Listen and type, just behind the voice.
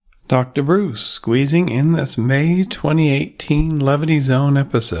Dr. Bruce squeezing in this May 2018 Levity Zone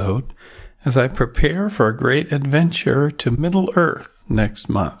episode as I prepare for a great adventure to Middle-earth next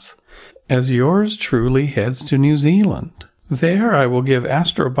month, as yours truly heads to New Zealand. There I will give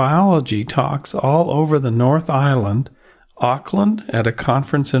astrobiology talks all over the North Island, Auckland at a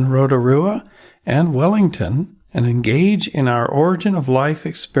conference in Rotorua, and Wellington, and engage in our origin of life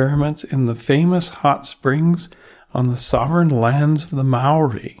experiments in the famous hot springs on the sovereign lands of the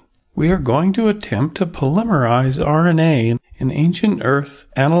Maori. We are going to attempt to polymerize RNA in ancient Earth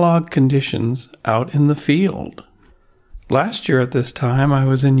analog conditions out in the field. Last year at this time, I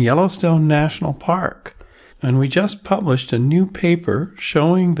was in Yellowstone National Park, and we just published a new paper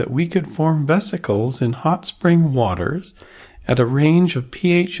showing that we could form vesicles in hot spring waters at a range of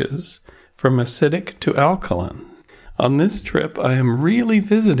pHs from acidic to alkaline. On this trip, I am really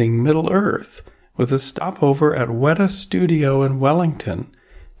visiting Middle-earth with a stopover at Weta Studio in Wellington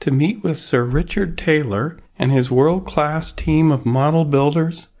to meet with Sir Richard Taylor and his world-class team of model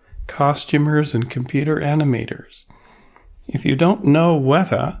builders, costumers, and computer animators. If you don't know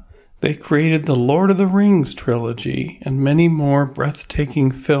Weta, they created the Lord of the Rings trilogy and many more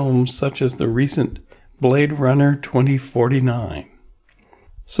breathtaking films such as the recent Blade Runner 2049.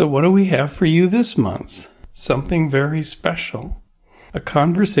 So what do we have for you this month? Something very special. A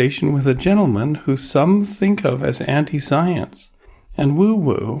conversation with a gentleman who some think of as anti-science and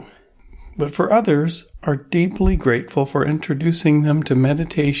woo-woo, but for others are deeply grateful for introducing them to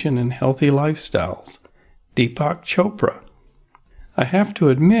meditation and healthy lifestyles, Deepak Chopra. I have to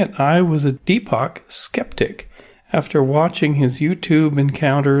admit I was a Deepak skeptic after watching his YouTube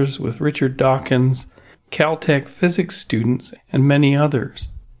encounters with Richard Dawkins, Caltech physics students, and many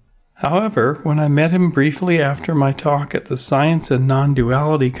others. However, when I met him briefly after my talk at the Science and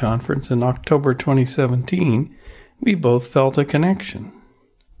Non-Duality Conference in October 2017, we both felt a connection.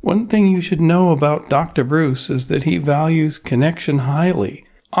 One thing you should know about Dr. Bruce is that he values connection highly,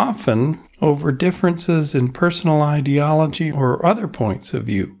 often over differences in personal ideology or other points of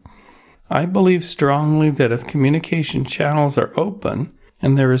view. I believe strongly that if communication channels are open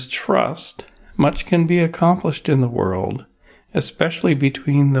and there is trust, much can be accomplished in the world, especially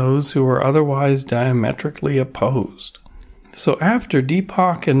between those who are otherwise diametrically opposed. So after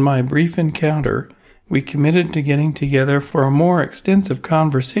Deepak and my brief encounter, we committed to getting together for a more extensive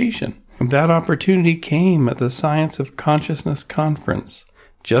conversation. That opportunity came at the Science of Consciousness Conference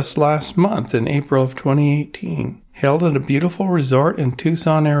just last month in April of 2018, held at a beautiful resort in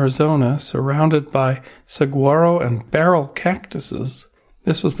Tucson, Arizona, surrounded by saguaro and barrel cactuses.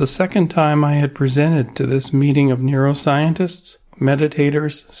 This was the second time I had presented to this meeting of neuroscientists,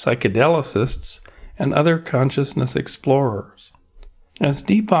 meditators, psychedelicists, and other consciousness explorers. As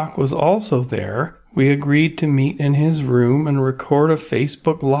Deepak was also there, we agreed to meet in his room and record a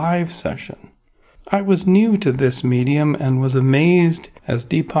Facebook Live session. I was new to this medium and was amazed as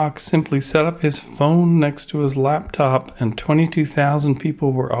Deepak simply set up his phone next to his laptop and 22,000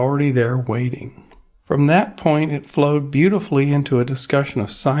 people were already there waiting. From that point, it flowed beautifully into a discussion of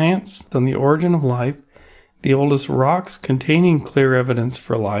science and the origin of life, the oldest rocks containing clear evidence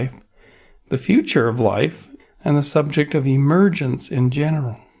for life, the future of life, and the subject of emergence in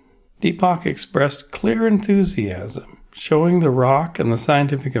general. Deepak expressed clear enthusiasm, showing the rock and the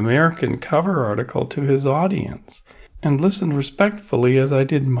Scientific American cover article to his audience, and listened respectfully as I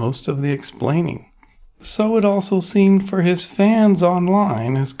did most of the explaining. So it also seemed for his fans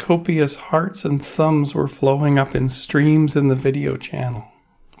online, as copious hearts and thumbs were flowing up in streams in the video channel.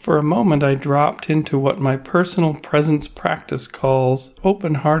 For a moment I dropped into what my personal presence practice calls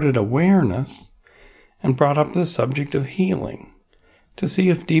open-hearted awareness, and brought up the subject of healing, to see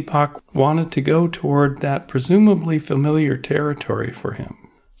if Deepak wanted to go toward that presumably familiar territory for him.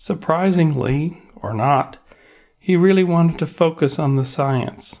 Surprisingly, or not, he really wanted to focus on the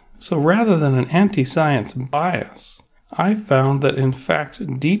science. So rather than an anti-science bias, I found that in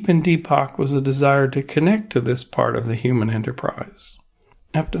fact deep in Deepak was a desire to connect to this part of the human enterprise.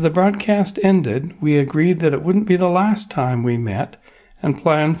 After the broadcast ended, we agreed that it wouldn't be the last time we met and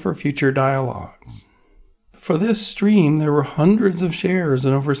planned for future dialogues. For this stream, there were hundreds of shares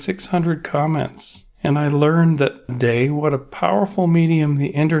and over 600 comments, and I learned that day what a powerful medium the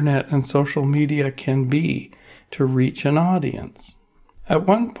internet and social media can be to reach an audience. At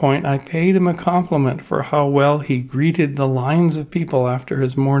one point, I paid him a compliment for how well he greeted the lines of people after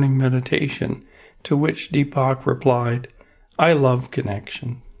his morning meditation, to which Deepak replied, "I love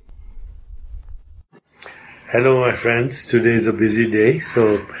connection." Hello, my friends. Today is a busy day,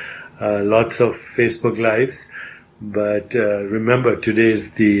 so lots of Facebook Lives. But remember, today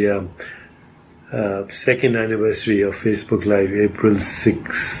is the second anniversary of Facebook Live, April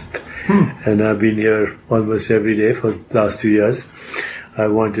 6th. And I've been here almost every day for the last 2 years. I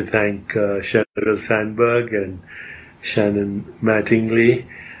want to thank Sheryl Sandberg and Shannon Mattingly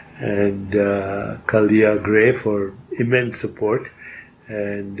and Kalia Gray for immense support.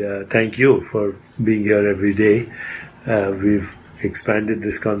 And thank you for being here every day. We've expanded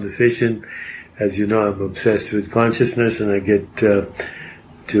this conversation. As you know, I'm obsessed with consciousness, and I get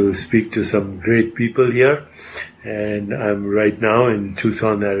to speak to some great people here. And I'm right now in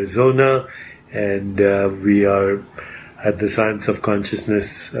Tucson, Arizona, and we are at the Science of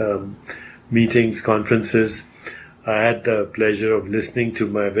Consciousness meetings, conferences. I had the pleasure of listening to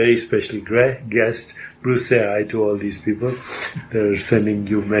my very special guest, Bruce. Say hi to all these people. They're sending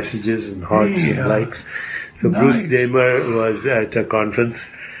you messages and hearts and likes. So nice. Bruce Damer was at a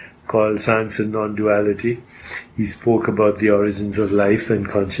conference called Science and Non-Duality. He spoke about the origins of life and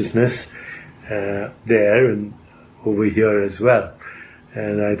consciousness there and over here as well.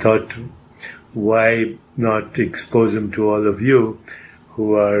 And I thought, why not expose him to all of you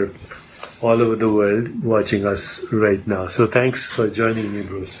who are all over the world watching us right now. So thanks for joining me,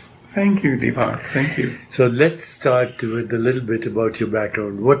 Bruce. Thank you, Deepak. Thank you. So let's start with a little bit about your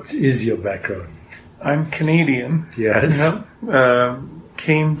background. What is your background? I'm Canadian. Yes.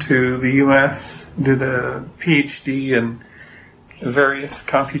 Came to the U.S., did a PhD in various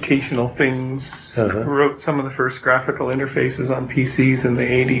computational things, wrote some of the first graphical interfaces on PCs in the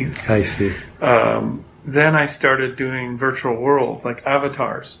 80s. I see. Then I started doing virtual worlds, like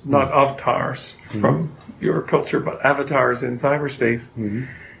avatars, not avatars from your culture, but avatars in cyberspace.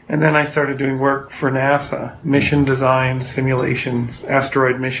 And then I started doing work for NASA, mission design, simulations,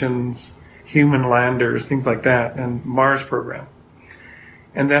 asteroid missions, human landers, things like that, and Mars program.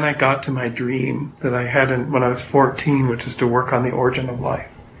 And then I got to my dream that I had when I was 14, which is to work on the origin of life.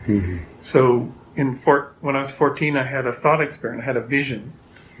 So when I was 14, I had a thought experiment, I had a vision,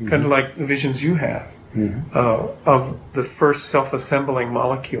 kind of like the visions you have, of the first self-assembling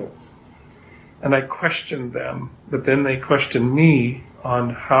molecules. And I questioned them, but then they questioned me on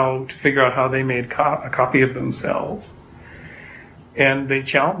how to figure out how they made a copy of themselves. And they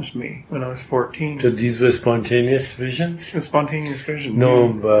challenged me when I was 14. So these were spontaneous visions? A spontaneous vision. No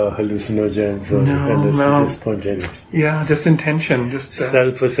hallucinogens or LSD, just spontaneous. Yeah, just intention. Just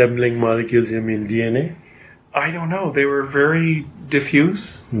self-assembling molecules, you mean DNA? I don't know. They were very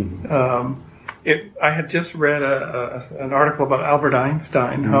diffuse. I had just read an article about Albert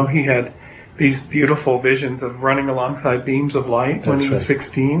Einstein, how he had these beautiful visions of running alongside beams of light when he was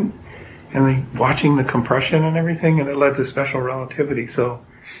 16. And watching the compression and everything, and it led to special relativity. So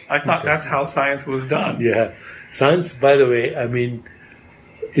I thought that's how science was done. Yeah. Science, by the way, I mean,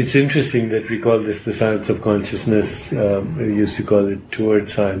 it's interesting that we call this the science of consciousness. We used to call it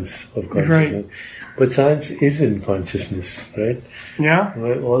towards science of consciousness. Right. But science is in consciousness, right? Yeah.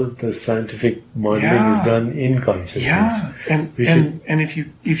 Well, all the scientific modeling is done in consciousness. Yeah. And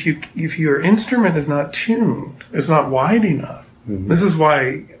if your instrument is not tuned, it's not wide enough. This is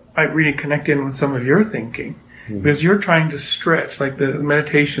why I really connect in with some of your thinking, because you're trying to stretch, like the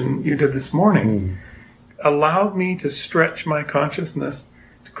meditation you did this morning, allowed me to stretch my consciousness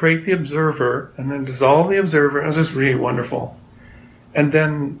to create the observer and then dissolve the observer. It was just really wonderful. And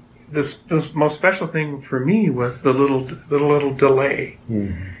then this most special thing for me was the little delay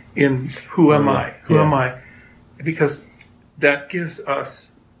in who am I? Who am I? Because that gives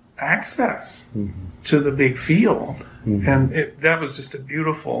us access to the big field. And that was just a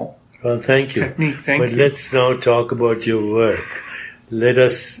beautiful thank you. technique. Thank you. But let's now talk about your work. Let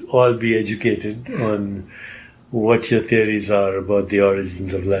us all be educated on what your theories are about the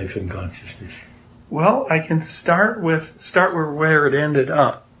origins of life and consciousness. Well, I can start with where it ended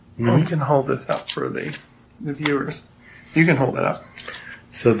up. We can hold this up for the viewers. You can hold it up.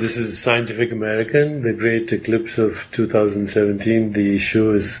 So this is Scientific American, the great eclipse of 2017. The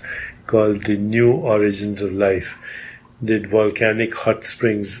issue is called The New Origins of Life. Did volcanic hot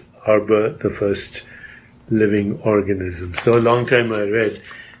springs harbor the first living organism? So a long time I read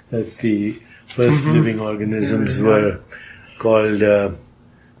that the first living organisms were called,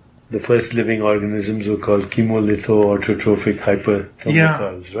 the first living organisms were called chemolitho-autotrophic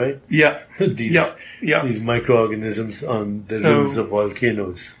hyperthermophiles, right? Yeah. These microorganisms on the rims of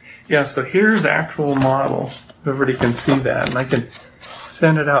volcanoes. Yeah, so here's the actual model. Everybody can see that, and I can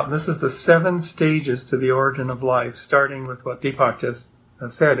send it out. This is the 7 stages to the origin of life, starting with what Deepak just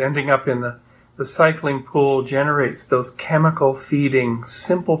said, ending up in the cycling pool generates those chemical feeding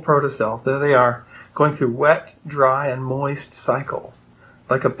simple protocells. There they are, going through wet, dry, and moist cycles,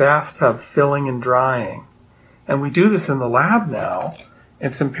 like a bathtub filling and drying. And we do this in the lab now,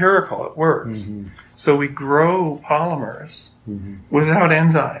 It's empirical. It works. So we grow polymers without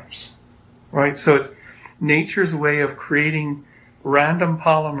enzymes, right? So it's nature's way of creating random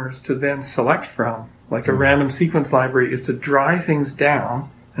polymers to then select from, like a random sequence library, is to dry things down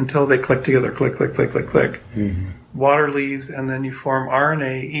until they click together, click, click, click, click, click. Water leaves, and then you form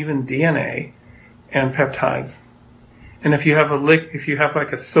RNA, even DNA, and peptides. And if you have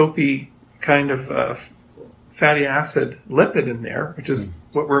like a soapy kind of fatty acid lipid in there, which is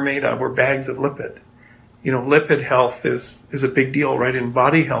what we're made of, we're bags of lipid. You know, lipid health is a big deal, right? In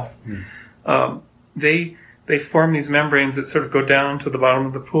body health, they form these membranes that sort of go down to the bottom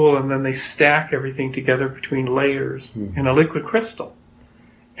of the pool, and then they stack everything together between layers in a liquid crystal.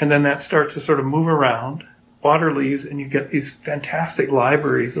 And then that starts to sort of move around. Water leaves, and you get these fantastic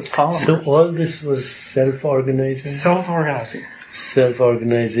libraries of polymers. So all this was self-organizing? Self-organizing.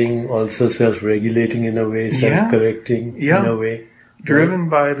 Self-organizing, also self-regulating in a way, self-correcting in a way. Driven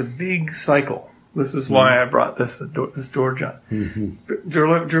by the big cycle. This is why I brought this Dorja.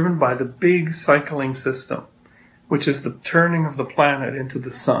 Driven by the big cycling system, which is the turning of the planet into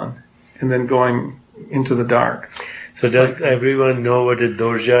the sun and then going into the dark. So does everyone know what a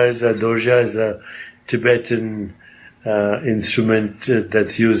Dorja is? A Dorja is a Tibetan instrument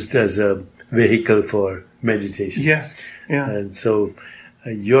that's used as a vehicle for meditation. Yes, yeah. And so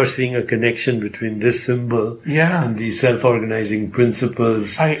you're seeing a connection between this symbol and the self-organizing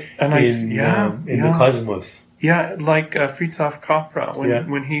principles in the cosmos. Yeah, like Fritjof Chopra,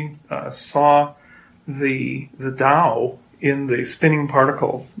 when he saw the Tao in the spinning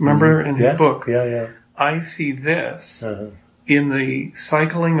particles. Remember in his book? I see this in the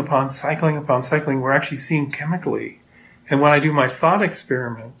cycling upon cycling upon cycling. We're actually seeing chemically. And when I do my thought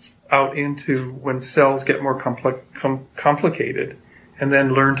experiments out into when cells get more complicated and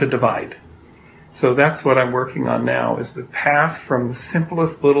then learn to divide. So that's what I'm working on now, is the path from the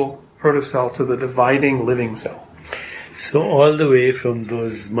simplest little protocell to the dividing living cell. So all the way from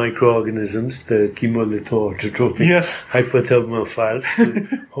those microorganisms, the chemolithoautotrophic hypothermophiles,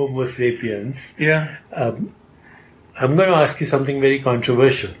 to Homo sapiens. I'm going to ask you something very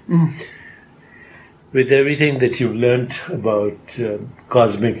controversial. With everything that you've learned about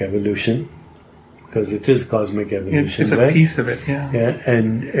cosmic evolution, because it is cosmic evolution, it's a piece of it,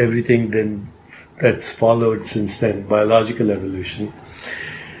 and everything then that's followed since then, biological evolution.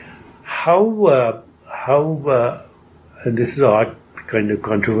 How and this is a hard, kind of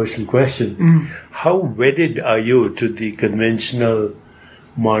controversial question, how wedded are you to the conventional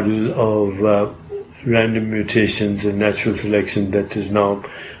model of random mutations and natural selection that is now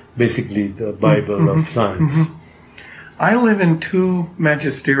basically the Bible of science? I live in two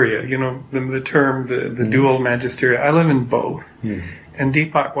magisteria, you know, the term, the dual magisteria. I live in both. And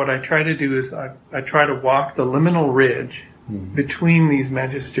Deepak, what I try to do is I try to walk the liminal ridge between these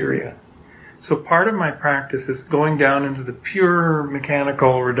magisteria. So part of my practice is going down into the pure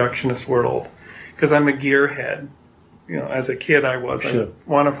mechanical reductionist world, because I'm a gearhead. You know, as a kid I was. I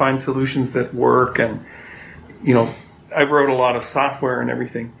want to find solutions that work, and, you know, I wrote a lot of software and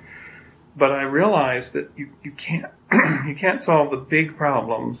everything. But I realized that you can't you can't solve the big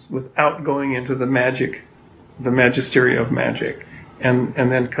problems without going into the magic, the magisteria of magic, and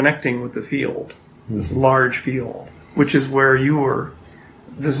then connecting with the field, this large field, which is where you were.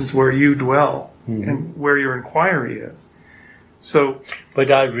 This is where you dwell and where your inquiry is. So, but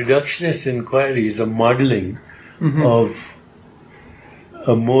our reductionist inquiry is a modeling of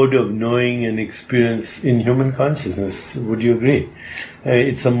a mode of knowing and experience in human consciousness. Would you agree?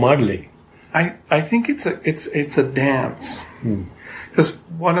 It's a modeling. I think it's a dance. Because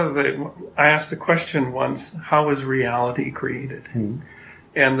I asked a question once: how was reality created?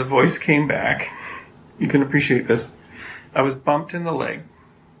 And the voice came back. You can appreciate this. I was bumped in the leg,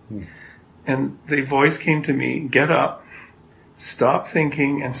 and the voice came to me: get up, stop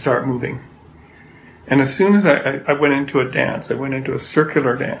thinking, and start moving. And as soon as I went into a dance, I went into a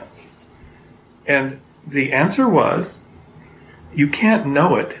circular dance. And the answer was, you can't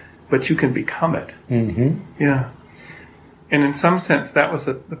know it, but you can become it. Yeah. And in some sense, that was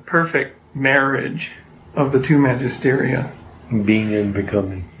the perfect marriage of the two magisteria. Being and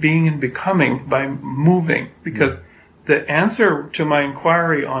becoming. Being and becoming by moving. Because the answer to my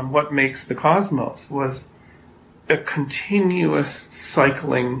inquiry on what makes the cosmos was a continuous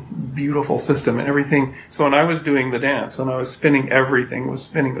cycling, beautiful system and everything. So when I was doing the dance, when I was spinning, everything was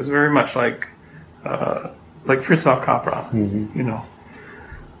spinning. It was very much like Fritjof Chopra, you know,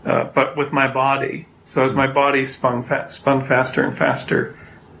 but with my body. So as my body spun faster and faster,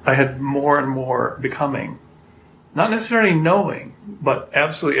 I had more and more becoming. Not necessarily knowing, but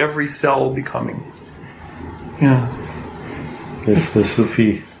absolutely every cell becoming. Yeah. It's the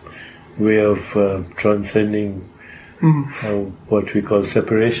Sufi way of transcending what we call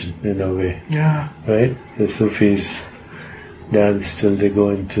separation in a way. Yeah. Right? The Sufis dance till they go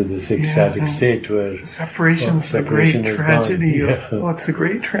into this ecstatic state where separation's the great tragedy. It's the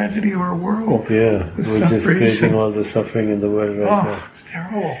great tragedy of our world. Yeah, which is creating all the suffering in the world right now. It's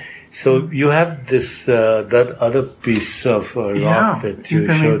terrible. So you have this that other piece of rock that you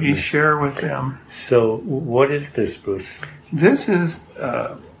can showed maybe me. share with them. So what is this, Bruce? This is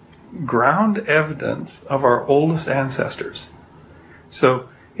ground evidence of our oldest ancestors. So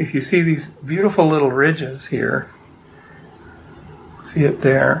if you see these beautiful little ridges here, see it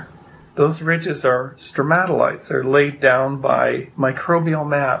there? Those ridges are stromatolites. They're laid down by microbial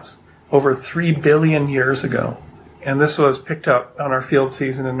mats over 3 billion years ago. And this was picked up on our field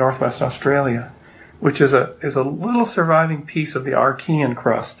season in Northwest Australia, which is a little surviving piece of the Archean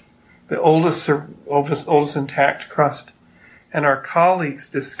crust, the oldest intact crust. And our colleagues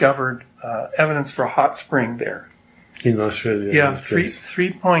discovered evidence for a hot spring there. In Australia? Yeah,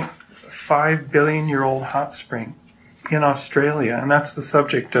 3.5 billion year old hot spring in Australia. And that's the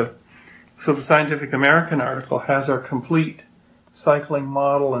subject of, so the Scientific American article has our complete cycling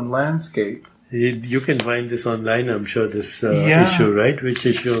model and landscape. You can find this online, I'm sure, this issue, right? Which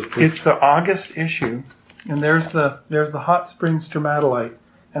issue of this? It's the August issue. And there's the hot spring stromatolite.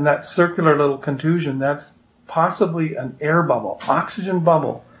 And that circular little contusion, that's possibly an air bubble, oxygen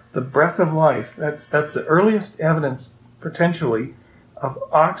bubble, the breath of life. That's the earliest evidence, potentially, of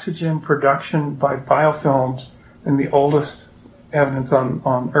oxygen production by biofilms and the oldest evidence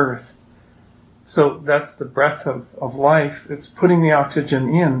on Earth. So that's the breath of life. It's putting the oxygen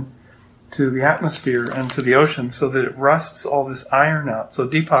in to the atmosphere and to the ocean so that it rusts all this iron out. So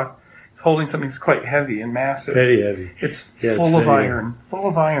Deepak is holding something that's quite heavy and massive. Very heavy. It's full of iron.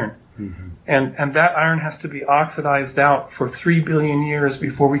 Mm-hmm. And that iron has to be oxidized out for 3 billion years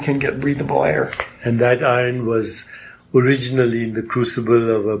before we can get breathable air. And that iron was originally in the crucible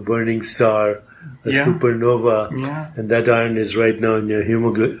of a burning star, a supernova. Yeah. And that iron is right now in your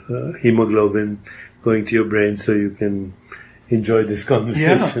hemoglobin going to your brain so you can enjoy this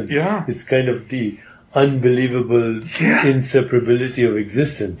conversation. Yeah. It's kind of the unbelievable inseparability of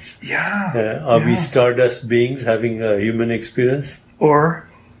existence. Are we stardust beings having a human experience? Or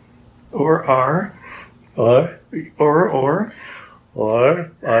are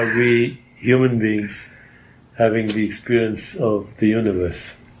we human beings having the experience of the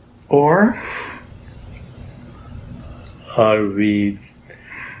universe? Or are we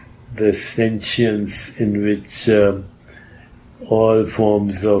the sentience in which all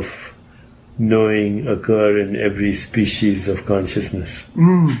forms of knowing occur in every species of consciousness?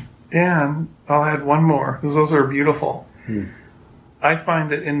 And I'll add one more, because those are beautiful. I find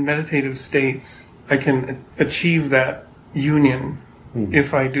that in meditative states, I can achieve that union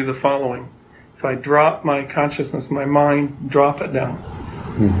if I do the following. If I drop my consciousness, my mind, drop it down.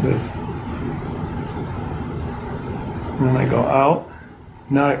 This. And then I go out.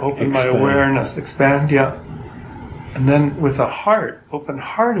 Now I open my awareness, expand, And then with a heart,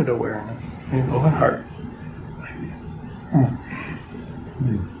 open-hearted awareness, open heart. Like this.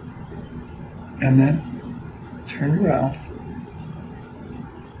 And then turn around.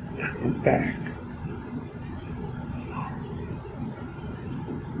 And back.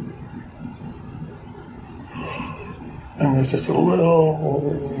 And there's just a little,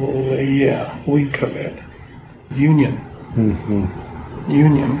 weak of it. Union.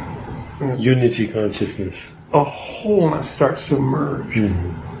 Union. Unity consciousness. A wholeness starts to emerge.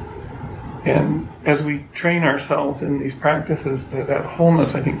 And as we train ourselves in these practices, that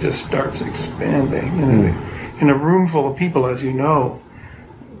wholeness, I think, just starts expanding. In a room full of people, as you know,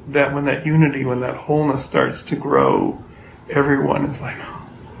 that when that unity, when that wholeness starts to grow, everyone is like,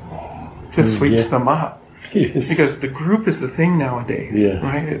 just sweeps them up. Yes. Because the group is the thing nowadays,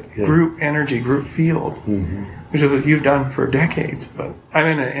 right? Group energy, group field, which is what you've done for decades. But I'm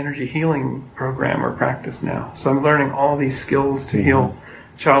in an energy healing program or practice now. So I'm learning all these skills to heal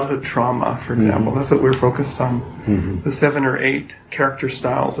childhood trauma, for example. That's what we're focused on. The 7 or 8 character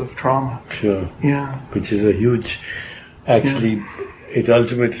styles of trauma. Sure. Yeah. Which is a huge, actually, it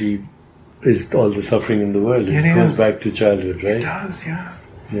ultimately is all the suffering in the world. It goes back to childhood, right? It does, yeah.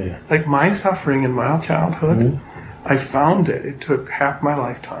 Like my suffering in my childhood, I found it. It took half my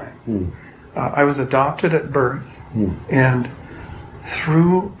lifetime. I was adopted at birth, and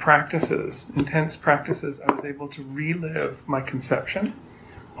through practices, intense practices, I was able to relive my conception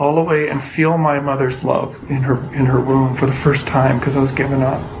all the way and feel my mother's love in her womb for the first time because I was given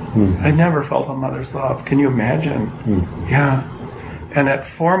up. I never felt a mother's love. Can you imagine? Yeah. And at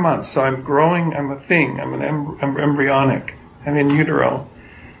 4 months, so I'm growing, I'm a thing, I'm embryonic. I'm in utero.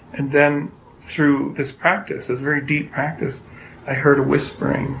 And then through this practice, this very deep practice, I heard a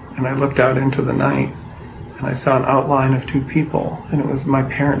whispering, and I looked out into the night, and I saw an outline of two people, and it was my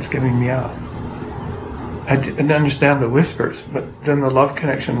parents giving me up. I didn't understand the whispers, but then the love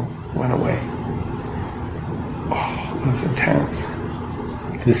connection went away. Oh, it was intense.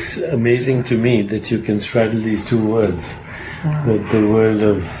 It's amazing to me that you can straddle these two worlds. The world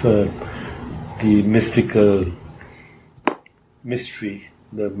of the mystical mystery,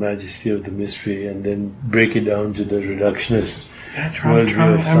 the majesty of the mystery, and then break it down to the reductionist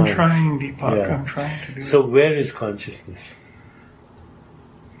worldview of science. I'm trying, Deepak. Yeah. I'm trying to do it. So where is consciousness?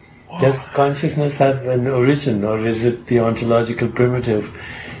 Does consciousness have an origin, or is it the ontological primitive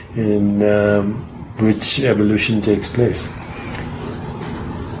in which evolution takes place?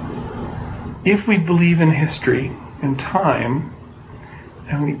 If we believe in history and time,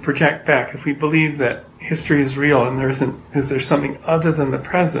 and we project back, if we believe that history is real and is there something other than the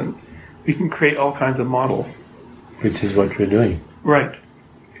present, we can create all kinds of models. Which is what we're doing. Right.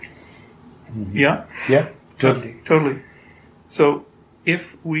 Mm-hmm. Yeah? Yeah, totally. Totally. So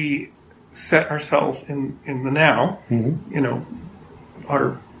if we set ourselves in the now, mm-hmm. you know,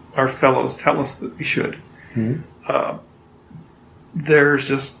 our fellows tell us that we should. Mm-hmm. There's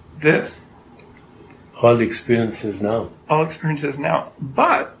just this. All experiences now. All experiences now.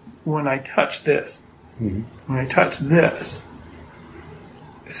 But when I touch this, mm-hmm. when I touch this,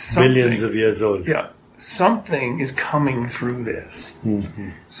 billions of years old. Yeah. Something is coming through this. Mm-hmm.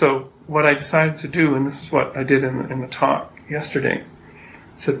 So what I decided to do, and this is what I did in the talk yesterday,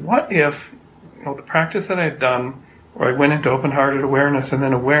 I said, what if, you know, the practice that I've done, where I went into open-hearted awareness and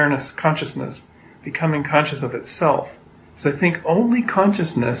then awareness, consciousness, becoming conscious of itself. So I think only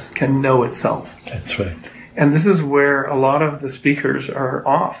consciousness can know itself. That's right. And this is where a lot of the speakers are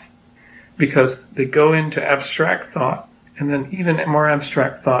off, because they go into abstract thought and then even more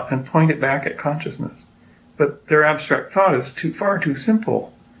abstract thought and point it back at consciousness. But their abstract thought is far too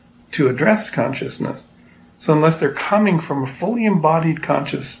simple to address consciousness. So unless they're coming from a fully embodied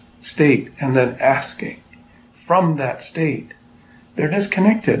conscious state and then asking from that state, they're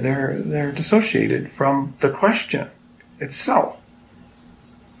disconnected, they're dissociated from the question itself.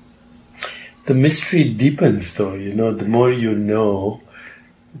 The mystery deepens, though, you know, the more you know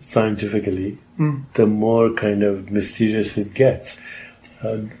scientifically, the more kind of mysterious it gets.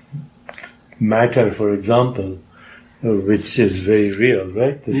 Matter, for example, which is very real,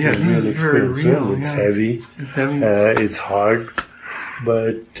 right? This is real experience. Very real. It's heavy. It's heavy. It's hard,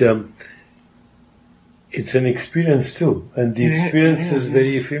 but it's an experience too. And the experience is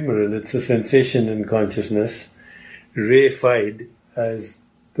very ephemeral. It's a sensation in consciousness, reified as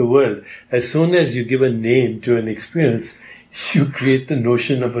the world. As soon as you give a name to an experience, you create the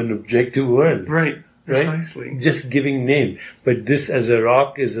notion of an objective world. Right, precisely. Just giving name. But this as a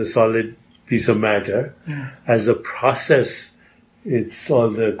rock is a solid piece of matter. Yeah. As a process, it's all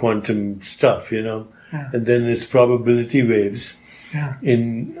the quantum stuff, you know. Yeah. And then it's probability waves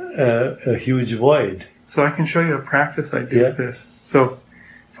in a huge void. So I can show you a practice I do with this. So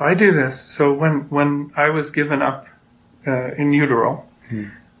if I do this, so when I was given up in utero,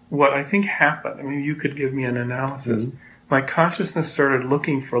 what I think happened, I mean, you could give me an analysis. My consciousness started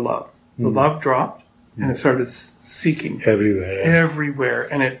looking for love. The love dropped, and it started seeking everywhere,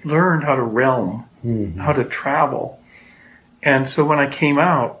 and it learned how to realm, how to travel. And so when I came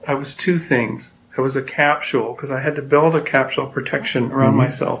out, I was two things. I was a capsule, because I had to build a capsule protection around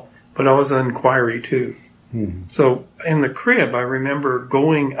myself, but I was an inquiry too. So in the crib, I remember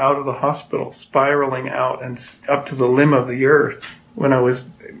going out of the hospital, spiraling out and up to the limb of the earth when I was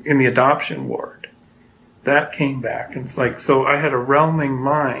in the adoption ward. That came back. And it's like, so I had a realming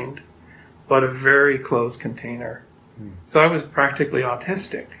mind, but a very closed container. So I was practically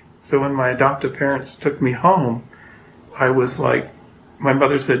autistic. So when my adoptive parents took me home, I was like, my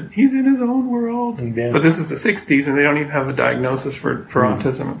mother said, he's in his own world. Yeah. But this is the 60s, and they don't even have a diagnosis for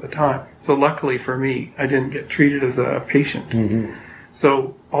autism at the time. So luckily for me, I didn't get treated as a patient.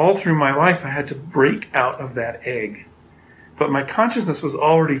 So all through my life, I had to break out of that egg. But my consciousness was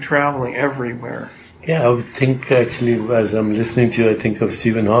already traveling everywhere. Yeah, I would think, actually, as I'm listening to you, I think of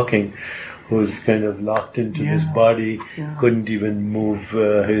Stephen Hawking, who was kind of locked into this body, couldn't even move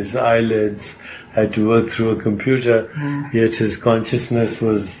his eyelids, had to work through a computer, yet his consciousness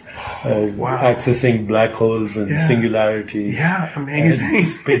was accessing black holes and singularities. Yeah, amazing. And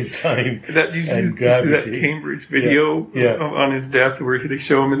space-time Did you see that Cambridge video on his death where they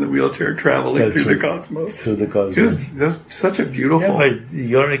show him in the wheelchair traveling through the cosmos? Through the cosmos. That's such a beautiful... Yeah, but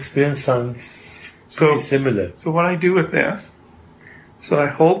your experience sounds pretty similar. So what I do with this, so I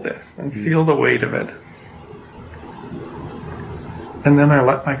hold this and feel the weight of it. And then I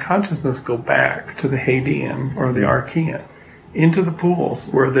let my consciousness go back to the Hadean or the Archean, into the pools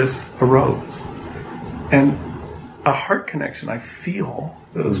where this arose. And a heart connection, I feel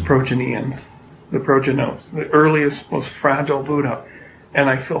those progenians, the progenotes, the earliest, most fragile Buddha. And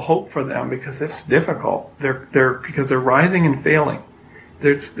I feel hope for them because it's difficult. Because they're rising and failing.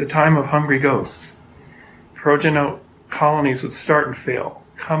 It's the time of hungry ghosts. Progenote colonies would start and fail,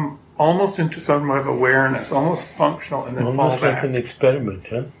 come almost into some of awareness, almost functional, and then almost fall back. Like an experiment,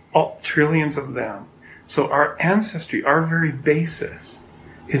 huh? All, trillions of them. So our ancestry, our very basis,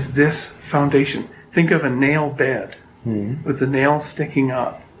 is this foundation. Think of a nail bed with the nails sticking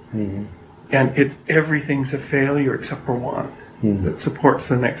up, and everything's a failure except for one that supports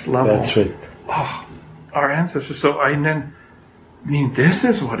the next level. That's right. Oh, our ancestors. So this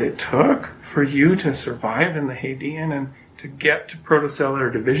is what it took for you to survive in the Hadean and to get to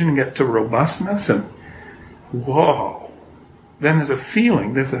protocellular division and get to robustness. And whoa, then there's a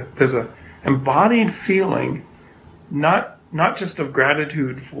feeling. There's a embodied feeling, not just of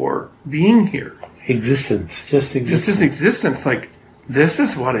gratitude for being here. Existence, just existence. Just as existence, like this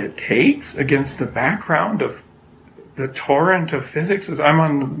is what it takes against the background of the torrent of physics. As I'm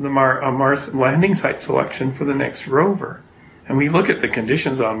on the Mars landing site selection for the next rover, and we look at the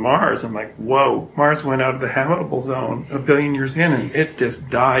conditions on Mars, I'm like, whoa, Mars went out of the habitable zone 1 billion years in, and it just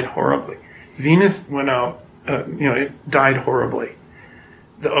died horribly. Venus went out, it died horribly.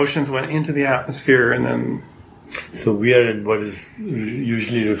 The oceans went into the atmosphere, and then... So we are in what is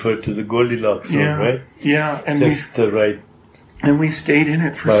usually referred to the Goldilocks zone, right? Yeah, and just the right. And we stayed in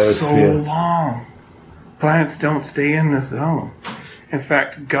it for biosphere. So long. Planets don't stay in this zone. In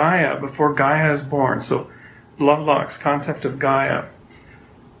fact, Gaia, before Gaia is born, so Lovelock's concept of Gaia,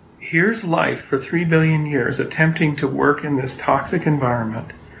 here's life for 3 billion years attempting to work in this toxic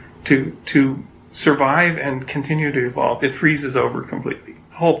environment to survive and continue to evolve. It freezes over completely.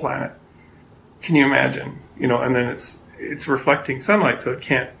 The whole planet. Can you imagine? And then it's reflecting sunlight, so it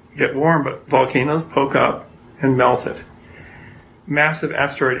can't get warm, but volcanoes poke up and melt it. Massive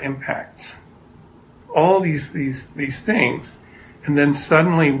asteroid impacts. All these things. And then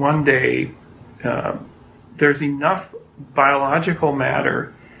suddenly one day, there's enough biological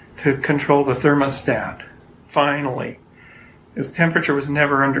matter to control the thermostat. Finally. Its temperature was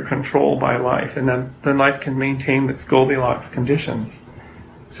never under control by life, and then life can maintain its Goldilocks conditions.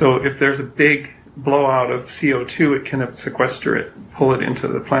 So if there's a big blowout of CO2, it can sequester it, pull it into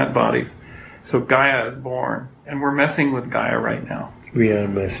the plant bodies. So Gaia is born, and we're messing with Gaia right now. We are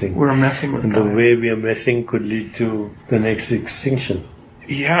messing. We're messing with Gaia. The way we are messing could lead to the next extinction.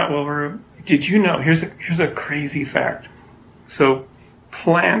 Yeah, well, did you know? Here's a crazy fact. So,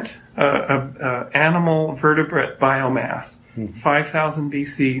 plant, animal vertebrate biomass, 5,000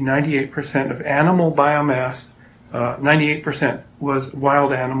 BC, 98% of animal biomass, 98% was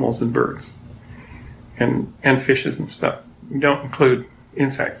wild animals and birds, and fishes and stuff. We don't include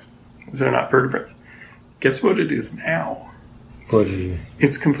insects, because they're not vertebrates. Guess what it is now? What is it?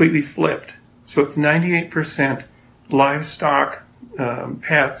 It's completely flipped. So it's 98% livestock,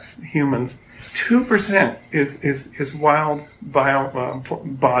 pets, humans. 2% is wild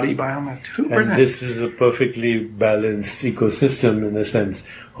body biomass. 2%. And this is a perfectly balanced ecosystem in a sense.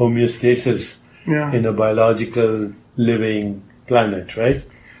 Homeostasis in a biological living planet, right?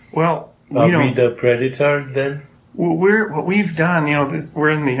 Well, are we the predator then? What we've done, we're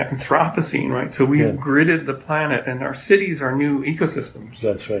in the Anthropocene, right? So we've gridded the planet, and our cities are new ecosystems.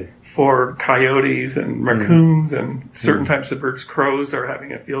 That's right. For coyotes and raccoons and certain types of birds. Crows are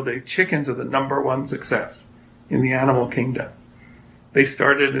having a field day. Chickens are the number one success in the animal kingdom. They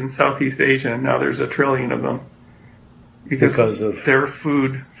started in Southeast Asia, and now there's 1 trillion of them. Because of their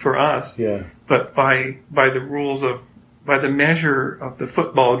food for us. Yeah. But by the measure of the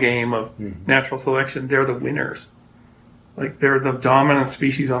football game of natural selection, they're the winners. Like, they're the dominant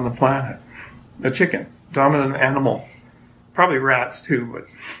species on the planet. A chicken, dominant animal. Probably rats too, but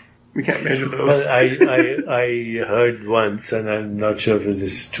we can't measure those. Well, I heard once, and I'm not sure if it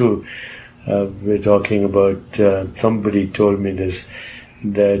is true, we're talking about, somebody told me this,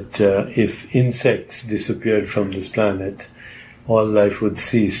 that if insects disappeared from this planet, all life would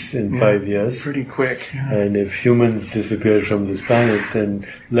cease in 5 years. Pretty quick. Yeah. And if humans disappeared from this planet, then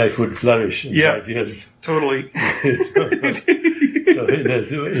life would flourish in 5 years. Totally. So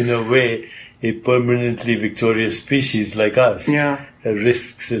in a way, a permanently victorious species like us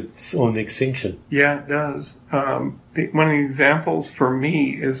risks its own extinction. Yeah, it does. One of the examples for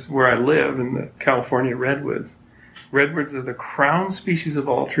me is where I live in the California redwoods. Redwoods are the crown species of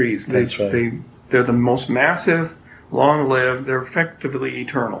all trees. That's right. They're the most massive, long-lived. They're effectively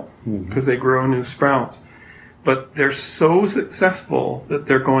eternal because they grow new sprouts. but they're so successful that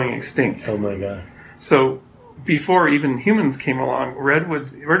they're going extinct. Oh my God. So before even humans came along,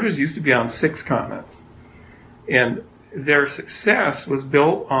 redwoods used to be on 6 continents. And their success was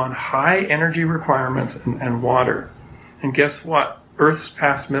built on high energy requirements and water. And guess what? Earth's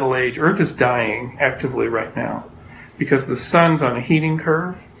past middle age. Earth is dying actively right now because the sun's on a heating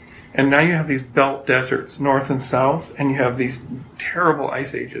curve. And now you have these belt deserts, north and south, and you have these terrible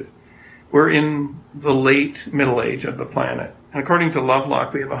ice ages. We're in the late middle age of the planet. And according to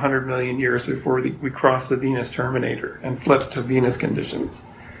Lovelock, we have 100 million years before we cross the Venus terminator and flip to Venus conditions.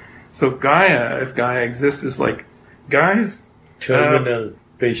 So Gaia, if Gaia exists, is like, guys... Terminal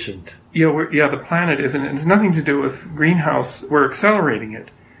patient. The planet isn't. It has nothing to do with greenhouse. We're accelerating it.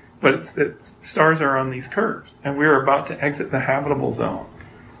 But it's that stars are on these curves. And we're about to exit the habitable zone.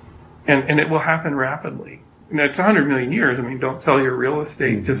 And it will happen rapidly. And it's 100 million years. I mean, don't sell your real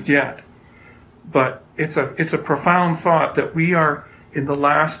estate just yet. But it's a profound thought that we are in the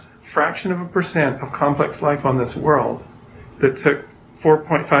last fraction of a percent of complex life on this world that took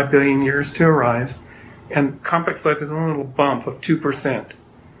 4.5 billion years to arise. And complex life is only a little bump of 2%.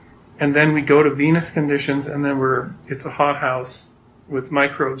 And then we go to Venus conditions, and then it's a hothouse with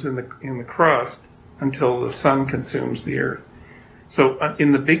microbes in the crust until the sun consumes the earth. So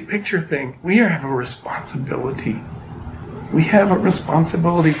in the big picture thing, we have a responsibility. We have a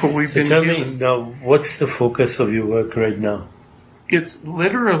responsibility for what we've been given. Tell me now, what's the focus of your work right now? It's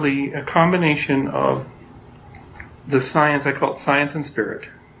literally a combination of the science, I call it science and spirit.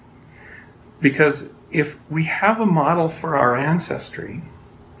 Because if we have a model for our ancestry,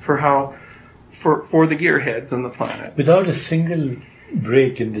 for the gearheads on the planet. Without a single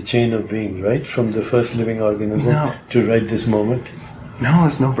break in the chain of being, right? From the first living organism to right this moment? No,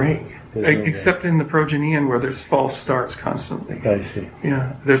 there's no break. Except in the Progenian where there's false starts constantly. I see.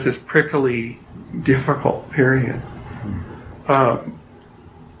 Yeah, there's this prickly, difficult period.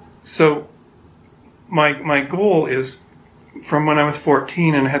 So my goal is, from when I was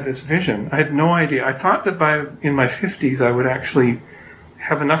 14 and I had this vision, I had no idea. I thought that in my 50s I would actually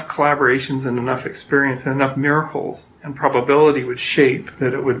have enough collaborations and enough experience and enough miracles and probability would shape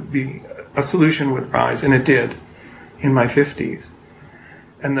that it would be, a solution would rise, and it did in my 50s.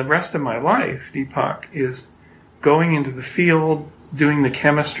 And the rest of my life, Deepak, is going into the field, doing the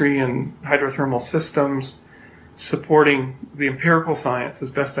chemistry and hydrothermal systems, supporting the empirical science as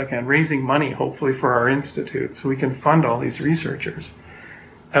best I can, raising money, hopefully, for our institute so we can fund all these researchers.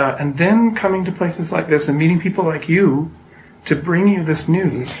 And then coming to places like this and meeting people like you to bring you this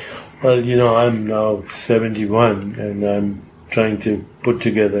news. Well, I'm now 71 and I'm trying to put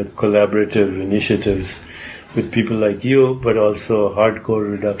together collaborative initiatives with people like you, but also hardcore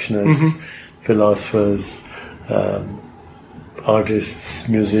reductionists, philosophers, artists,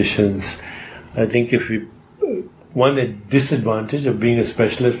 musicians. I think a disadvantage of being a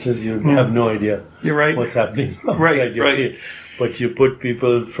specialist is you have no idea what's happening outside your field. But you put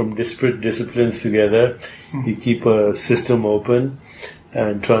people from disparate disciplines together, you keep a system open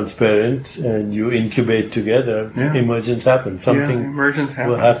and transparent, and you incubate together, emergence happens. Emergence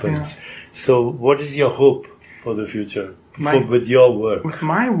happens. Happens. Yeah. So what is your hope for the future with your work? With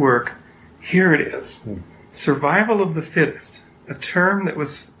my work, here it is. Survival of the fittest, a term that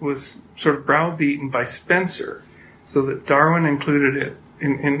was sort of browbeaten by Spencer, so that Darwin included it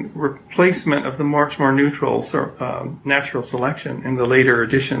in replacement of the much more neutral natural selection in the later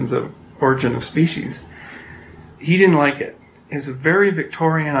editions of Origin of Species. He didn't like it. It's a very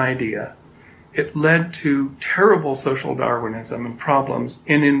Victorian idea. It led to terrible social Darwinism and problems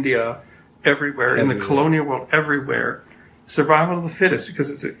in India, everywhere, in the colonial world, everywhere. Survival of the fittest, because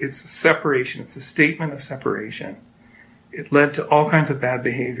it's a separation. It's a statement of separation. It led to all kinds of bad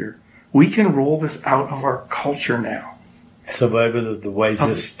behavior. We can roll this out of our culture now. Survival of the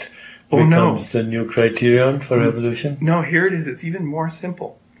wisest becomes the new criterion for evolution? No, here it is. It's even more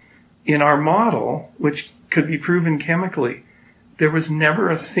simple. In our model, which could be proven chemically, there was never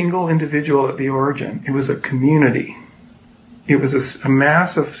a single individual at the origin. It was a community. It was a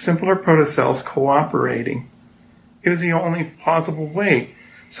mass of simpler protocells cooperating. It was the only plausible way.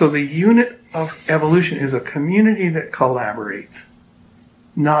 So the unit of evolution is a community that collaborates,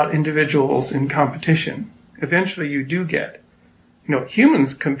 not individuals in competition. Eventually you do get,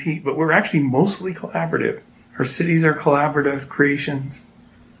 humans compete, but we're actually mostly collaborative. Our cities are collaborative creations.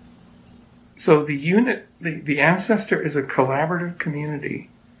 So the unit, the ancestor is a collaborative community,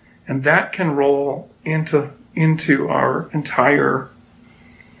 and that can roll into our entire...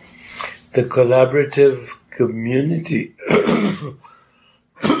 The collaborative community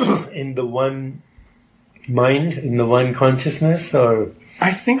in the one mind, in the one consciousness, or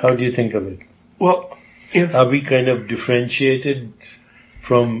I think, how do you think of it? Well, Are we kind of differentiated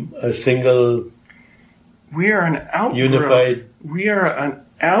from a single We are an outgrowth. unified? We are an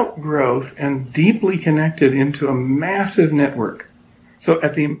outgrowth and deeply connected into a massive network. So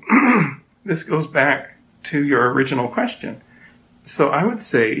at the this goes back to your original question. So I would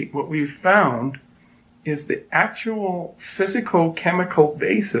say what we've found is the actual physico-chemical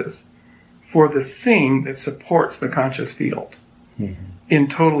basis for the thing that supports the conscious field in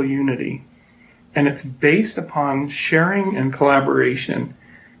total unity. And it's based upon sharing and collaboration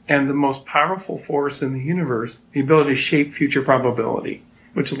and the most powerful force in the universe, the ability to shape future probability,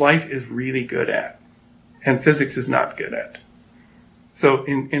 which life is really good at and physics is not good at. So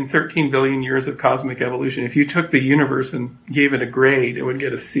in 13 billion years of cosmic evolution, if you took the universe and gave it a grade, it would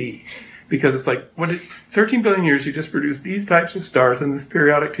get a C. Because it's like, 13 billion years, you just produced these types of stars in this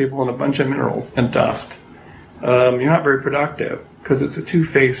periodic table and a bunch of minerals and dust. You're not very productive because it's a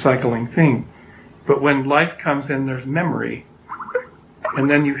two-phase cycling thing. But when life comes in, there's memory. And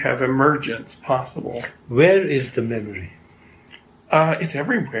then you have emergence possible. Where is the memory? It's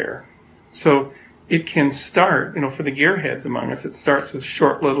everywhere. So it can start, for the gearheads among us, it starts with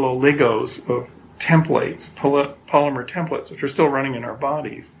short little oligos of templates, polymer templates, which are still running in our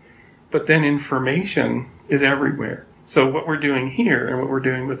bodies. But then information is everywhere. So what we're doing here and what we're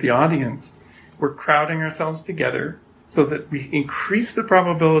doing with the audience, we're crowding ourselves together so that we increase the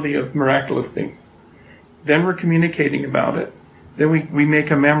probability of miraculous things. Then we're communicating about it. Then we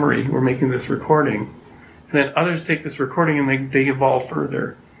make a memory. We're making this recording. And then others take this recording and they evolve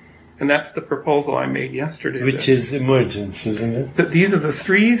further. And that's the proposal I made yesterday. Which is emergence, isn't it? That these are the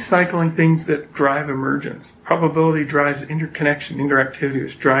three cycling things that drive emergence. Probability drives interconnection, interactivity,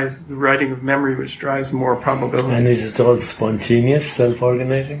 which drives the writing of memory, which drives more probability. And is it all spontaneous,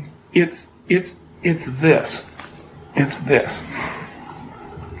 self-organizing? It's this. It's this.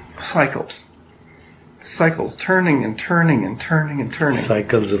 Cycles, turning and turning and turning and turning.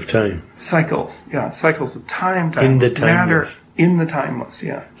 Cycles of time. Cycles of time. In the matter, timeless. in the timeless,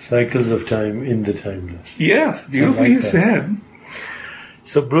 yeah. Cycles of time in the timeless. Yes, beautifully said.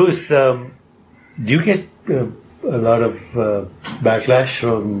 So, Bruce, do you get a lot of backlash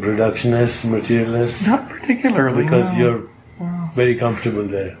from reductionists, materialists? Not particularly, because no. you're very comfortable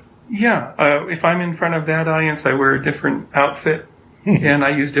there. Yeah, if I'm in front of that audience, I wear a different outfit and I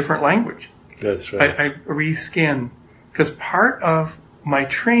use different language. That's right. I reskin. Because part of my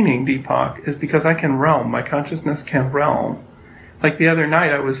training, Deepak, is because I can realm. My consciousness can realm. Like the other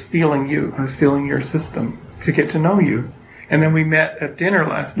night, I was feeling you. I was feeling your system to get to know you. And then we met at dinner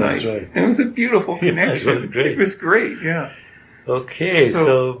last night. That's right. And it was a beautiful connection. It was great. It was great, yeah. Okay,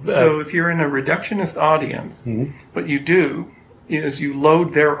 so if you're in a reductionist audience, what you do is you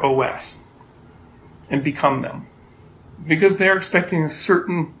load their OS and become them. Because they're expecting a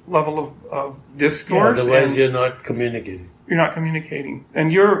certain level of discourse. Yeah, otherwise you're not communicating. You're not communicating.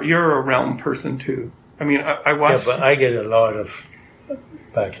 And you're a realm person too. I mean, I watch... Yeah, but I get a lot of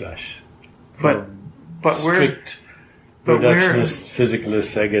backlash. But strict reductionist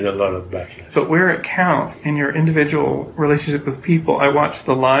physicalists, I get a lot of backlash. But where it counts in your individual relationship with people, I watched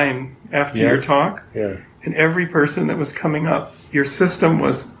the line after your talk. Yeah. And every person that was coming up, your system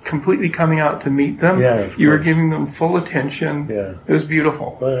was completely coming out to meet them. Yeah, you were giving them full attention. Yeah. It was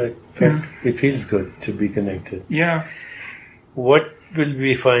beautiful. Well, it feels good to be connected. Yeah. What will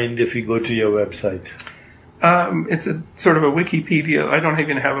we find if we go to your website? It's a sort of a Wikipedia. I don't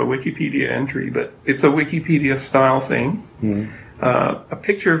even have a Wikipedia entry, but it's a Wikipedia style thing. A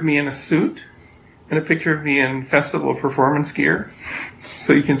picture of me in a suit and a picture of me in festival performance gear,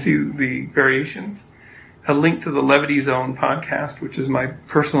 so you can see the variations. A link to the Levity Zone podcast, which is my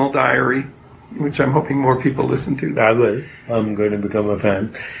personal diary, which I'm hoping more people listen to. I will. I'm going to become a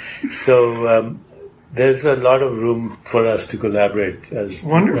fan. So there's a lot of room for us to collaborate as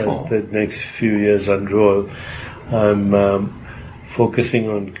the next few years unroll. I'm focusing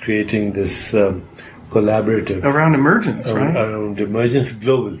on creating this collaborative... Around emergence, right? Around emergence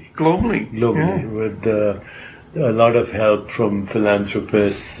globally. Globally, yeah. With a lot of help from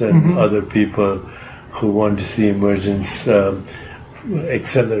philanthropists and other people who want to see emergence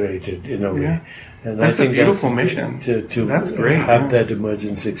accelerated in a way. Yeah. And that's I think a beautiful mission. To that's great. Have that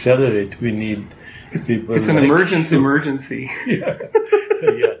emergence accelerate, we need people. It's an emergency.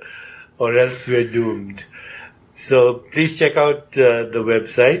 Yeah, or else we're doomed. So please check out the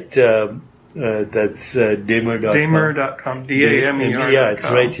website. That's damer.com. Damer.com. DAMER. Yeah, it's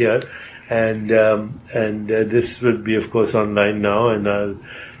right here. And this will be, of course, online now, and I'll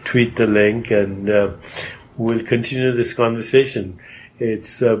tweet the link, and we'll continue this conversation.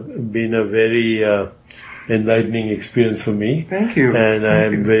 It's been a very enlightening experience for me. Thank you. And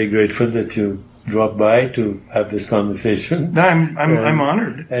I'm very grateful that you drop by to have this conversation. I'm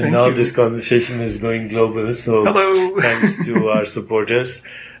honored. And now this conversation is going global. So hello. Thanks to our supporters.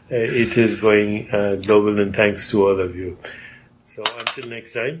 It is going global, and thanks to all of you. So until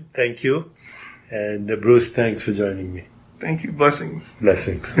next time, thank you. And Bruce, thanks for joining me. Thank you. Blessings.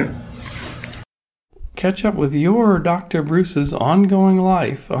 Blessings. Catch up with your Dr. Bruce's ongoing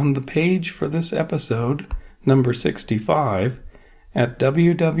life on the page for this episode, number 65, at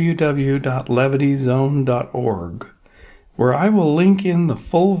www.levityzone.org, where I will link in the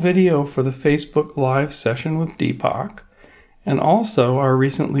full video for the Facebook Live session with Deepak, and also our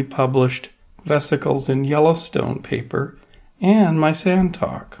recently published Vesicles in Yellowstone paper and my sand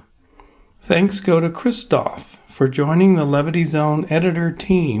talk. Thanks go to Christoph for joining the Levity Zone editor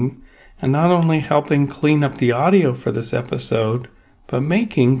team and not only helping clean up the audio for this episode, but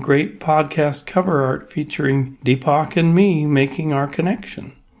making great podcast cover art featuring Deepak and me making our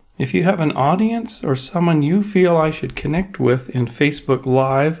connection. If you have an audience or someone you feel I should connect with in Facebook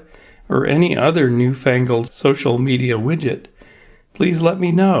Live or any other newfangled social media widget, please let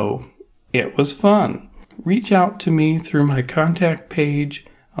me know. It was fun. Reach out to me through my contact page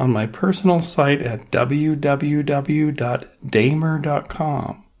on my personal site at www.damer.com.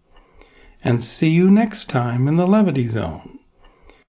 And see you next time in the Levity Zone.